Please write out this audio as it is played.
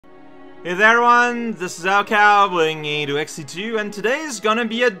Hey there everyone, this is a2xt2 playing a2xt2, and today's gonna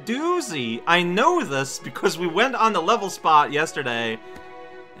be a doozy. I know this because we went on the level spot yesterday,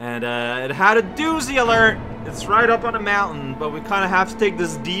 and it had a doozy alert. It's right up on a mountain, but we kind of have to take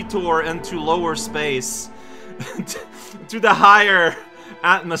this detour into lower space, to the higher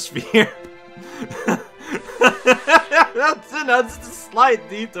atmosphere. That's a slight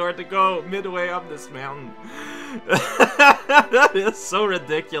detour to go midway up this mountain. That is so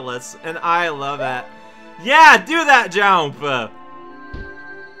ridiculous, and I love it. Yeah, do that jump!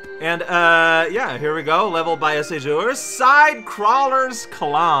 And, yeah, here we go. Level by SAJewers. Side crawlers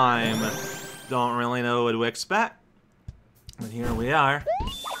climb. Don't really know what to expect, but here we are.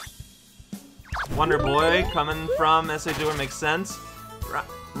 Wonder Boy coming from SAJewer makes sense.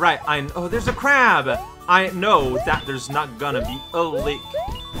 Right, oh, there's a crab! I know that there's not gonna be a leak,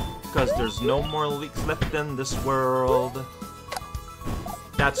 because there's no more leaks left in this world.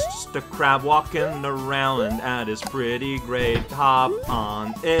 That's just a crab walking around, and that is pretty great. Hop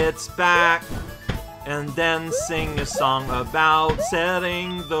on its back, and then sing a song about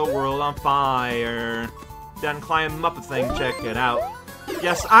setting the world on fire. Then climb up a thing, check it out.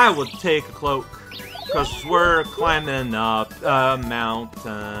 Yes, I would take a cloak, because we're climbing up a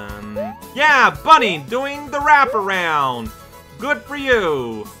mountain. Yeah, Bunny, doing the wraparound. Good for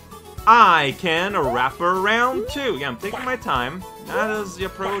you. I can wrap around too. Yeah, I'm taking my time. That is the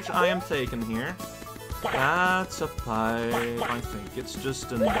approach I am taking here. That's a pipe. I think it's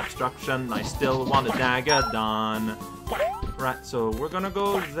just an obstruction. I still want a dagger done. Right, so we're gonna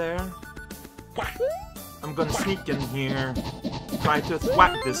go there. I'm gonna sneak in here. Try to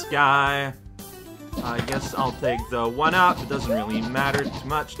whack this guy. I guess I'll take the 1-up. It doesn't really matter too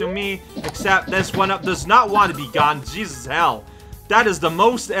much to me, except this 1-up does not want to be gone. Jesus hell. That is the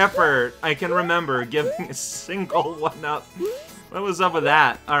most effort I can remember giving a single 1-up. What was up with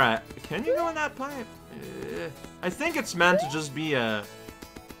that? Alright, can you go in that pipe? I think it's meant to just be an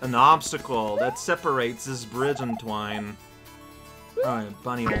obstacle that separates this bridge and twine. Alright,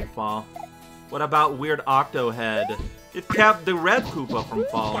 Bunny won't fall. What about Weird Octo Head? It kept the red Koopa from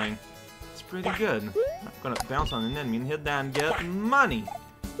falling. It's pretty good. I'm gonna bounce on an enemy and hit that and get money.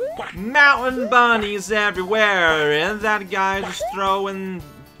 Mountain bunnies everywhere, and that guy just throwing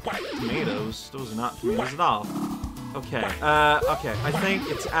tomatoes. Those are not tomatoes at all. Okay, okay, I think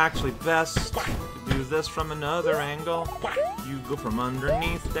it's actually best to do this from another angle. You go from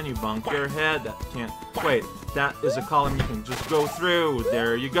underneath, then you bunk your head. That can't... Wait, that is a column you can just go through.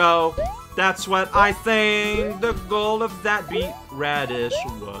 There you go. That's what I think the goal of that beat radish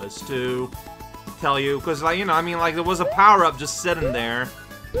was to tell you. Because, like, you know, I mean, like, there was a power-up just sitting there.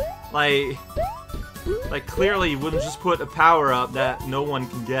 Like, clearly you wouldn't just put a power-up that no one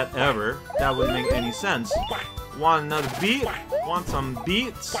can get ever. That wouldn't make any sense. Want another beat? Want some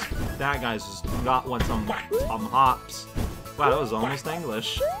beats? That guy's just got some hops. Wow, that was almost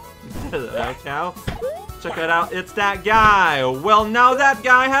English. Cow. Check it out, it's that guy. Well, now that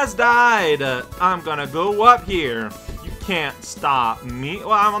guy has died. I'm gonna go up here. You can't stop me.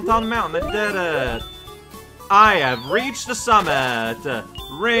 Well, I'm on top of the mountain. I did it. I have reached the summit.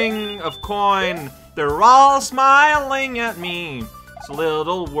 Ring of coin. They're all smiling at me. It's a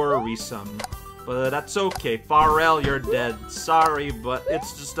little worrisome, but that's okay. Pharrell, you're dead. Sorry, but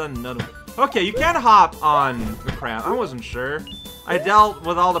it's just another... Okay, you can't hop on the crab. I wasn't sure. I dealt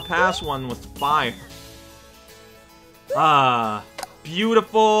with all the past one with fire.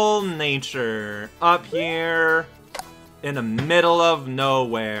 Beautiful nature. Up here in the middle of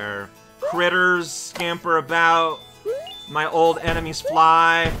nowhere. Critters scamper about. My old enemies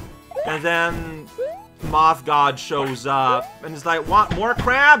fly. And then Moth God shows up. And he's like, want more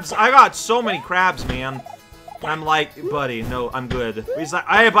crabs? I got so many crabs, man. And I'm like, buddy, no, I'm good. He's like,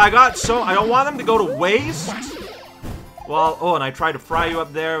 hey, but I got so... I don't want them to go to waste. Well, oh, and I tried to fry you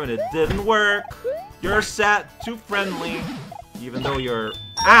up there, and it didn't work. You're set too friendly, even though your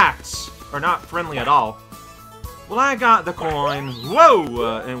acts are not friendly at all. Well, I got the coin.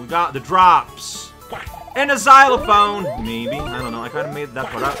 Whoa! And we got the drops. And a xylophone. Maybe. I don't know. I kind of made that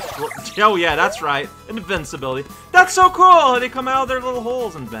part up. Oh, yeah, that's right. Invincibility. That's so cool! They come out of their little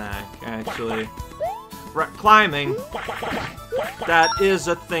holes and back, actually. Climbing. That is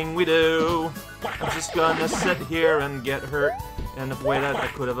a thing we do. I'm just gonna sit here and get hurt in a way that I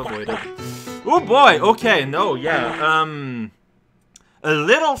could have avoided. Oh boy, okay, no, yeah, a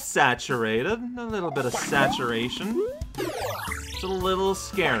little saturated, a little bit of saturation. It's a little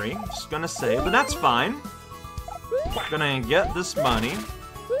scary, just gonna say, but that's fine. Gonna get this money,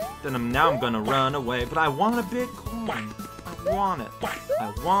 then now I'm gonna run away, but I want a big coin. I want it.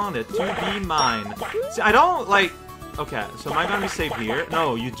 I want it to be mine. See, I don't, like, Okay, so am I gonna be safe here?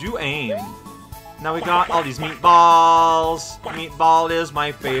 No, you do aim. Now we got all these meatballs. Meatball is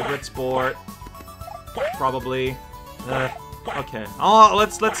my favorite sport. Probably. Okay. Oh,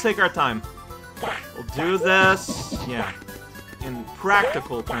 let's take our time. We'll do this. Yeah. In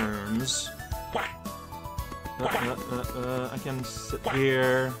practical terms. I can sit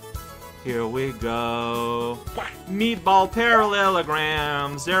here. Here we go. Meatball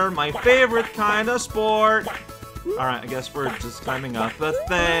parallelograms. They're my favorite kind of sport. Alright, I guess we're just climbing up a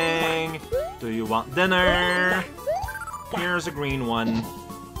thing. Do you want dinner? Here's a green one.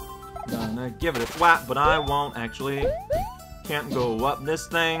 Gonna give it a thwap, but I won't actually. Can't go up this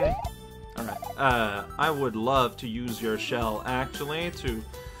thing. Alright, I would love to use your shell, actually, to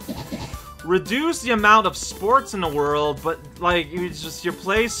reduce the amount of sports in the world, but, like, you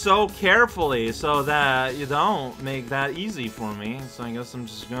play so carefully so that you don't make that easy for me. So I guess I'm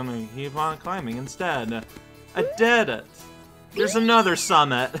just gonna keep on climbing instead. I did it! There's another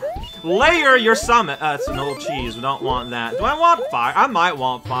summit. Layer your summit! It's an old cheese, we don't want that. Do I want fire? I might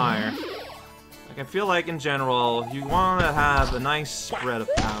want fire. Like, I feel like in general, you want to have a nice spread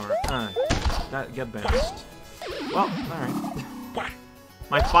of power. Get bounced. Well, alright.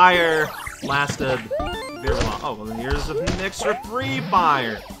 My fire lasted very long. Oh, well, here's an extra free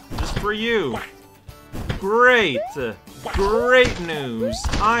fire. Just for you. Great! Great news.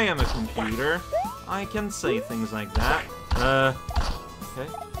 I am a computer. I can say things like that.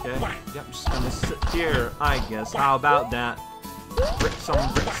 Okay. Yep, just gonna sit here, I guess. How about that? Brick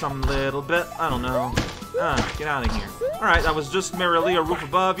some little bit. I don't know. Get out of here. Alright, that was just merely a roof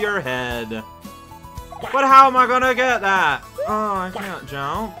above your head. But how am I gonna get that? Oh, I can't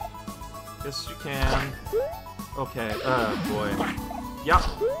jump. Yes, you can. Okay, boy. Yup.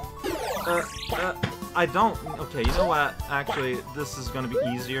 I don't... Okay, you know what? Actually, this is gonna be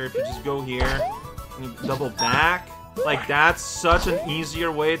easier if you just go here and you double back. Like, that's such an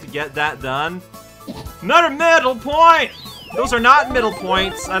easier way to get that done. Another middle point! Those are not middle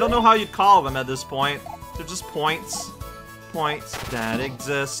points. I don't know how you'd call them at this point. They're just points. Points that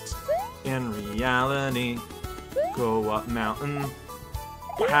exist in reality. Go up mountain.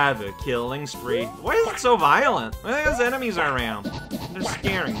 Have a killing spree. Why is it so violent? Why those enemies are around? They're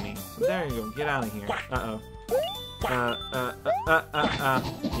scaring me. So there you go. Get out of here. Uh-oh.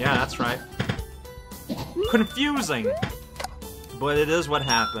 Yeah, that's right. Confusing. But it is what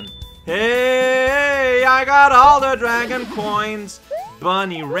happened. Hey, I got all the dragon coins.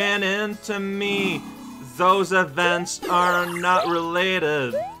 Bunny ran into me. Those events are not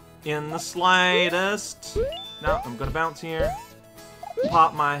related in the slightest. Now, I'm gonna bounce here.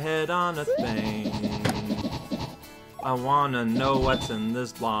 Pop my head on a thing. I wanna know what's in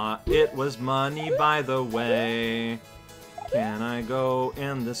this lot. It was money, by the way. Can I go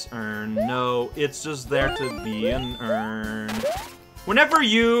in this urn? No, it's just there to be an urn. Whenever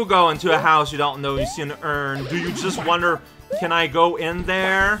you go into a house you don't know, you see an urn, do you just wonder, can I go in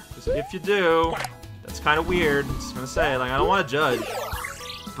there? Because if you do, that's kind of weird. I'm just gonna say, like, I don't want to judge,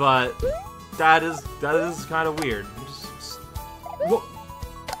 but that is kind of weird. Whoa.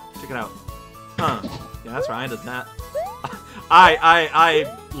 Check it out. Huh. Yeah, that's right, I did that.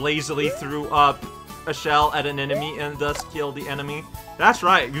 I lazily threw up a shell at an enemy and thus killed the enemy. That's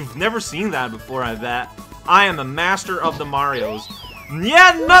right, you've never seen that before, I bet. I am a master of the Marios.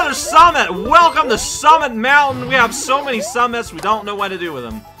 Yet another summit! Welcome to Summit Mountain! We have so many summits, we don't know what to do with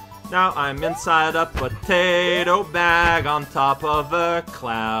them. Now I'm inside a potato bag on top of a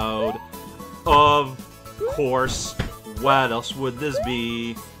cloud. Of course, what else would this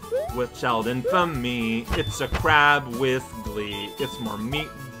be? With child infamy, it's a crab with glee. It's more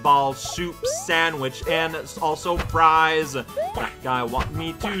meatball soup sandwich and it's also fries. That guy want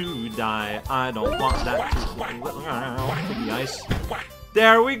me to die. I don't want that to take the ice.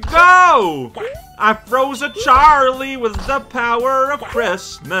 There we go! I froze a Charlie with the power of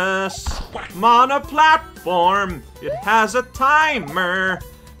Christmas. I'm on a platform. It has a timer.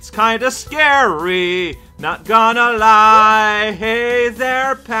 It's kinda scary, not gonna lie. Hey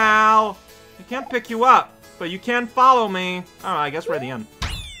there, pal. I can't pick you up, but you can follow me. Oh, I guess we're at the end.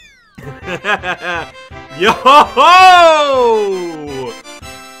 Yo-ho-ho!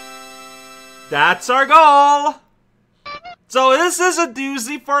 That's our goal. So this is a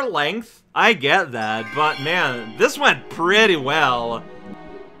doozy for length. I get that, but man, this went pretty well.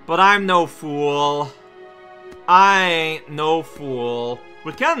 But I'm no fool. I ain't no fool.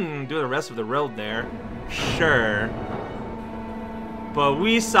 We can do the rest of the road there. Sure. But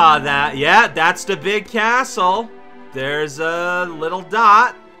we saw that. Yeah, that's the big castle. There's a little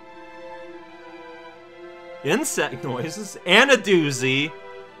dot. Insect noises. And a doozy.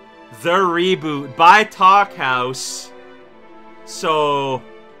 The reboot by Talkhaus. So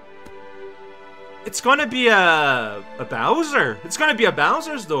it's gonna be a Bowser. It's gonna be a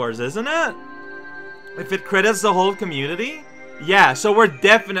Bowser's Doors, isn't it? If it credits the whole community? Yeah, so we're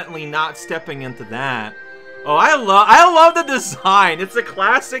definitely not stepping into that. Oh, I love the design. It's a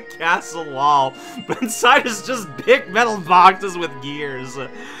classic castle wall, but inside is just big metal boxes with gears.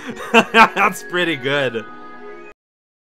 That's pretty good.